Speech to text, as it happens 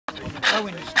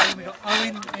Owen is team. We got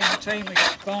Owen in the team. We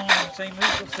got Barn in the team.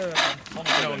 Who's the third one?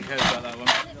 No one cares about that one.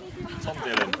 Tom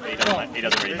Dillon, he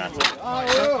doesn't really matter.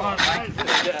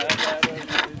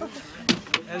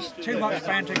 There's too much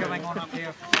banter going on up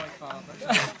here by far, but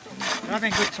we're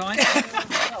having a good time.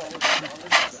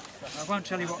 I won't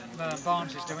tell you what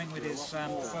Barnes is doing with his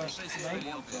first leg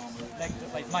that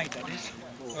they've made, that is.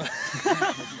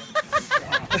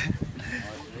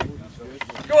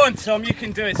 Go on, Tom, you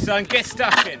can do it, son. Get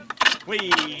stuck in.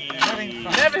 We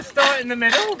never start in the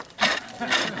middle.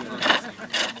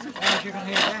 As you can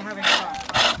hear, they're having fun.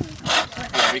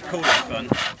 Yeah, we call it fun.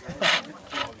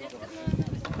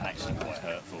 Actually quite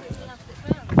hurtful.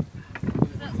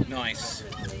 Nice.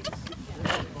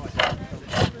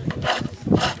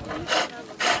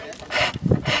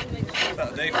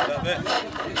 That'll do for that bit.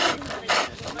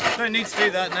 Don't need to do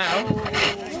that now.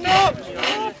 Stop!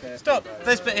 Stop!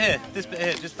 This bit here, just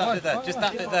that bit there, just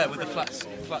that bit there with the flat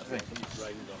thing.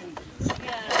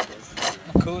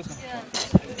 Cool.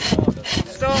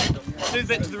 Stop! Do the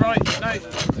bit to the right. No.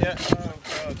 Yeah.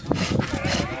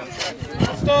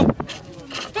 Oh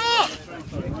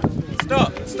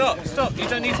god. Stop! Stop! You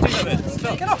don't need to do that bit.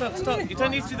 Stop! You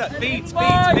don't need to do that. Beads. This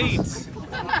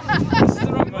is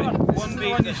the wrong one. One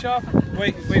bead. One sharp.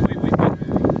 Wait. Is it?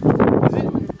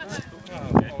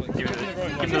 Give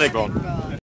him the leg on.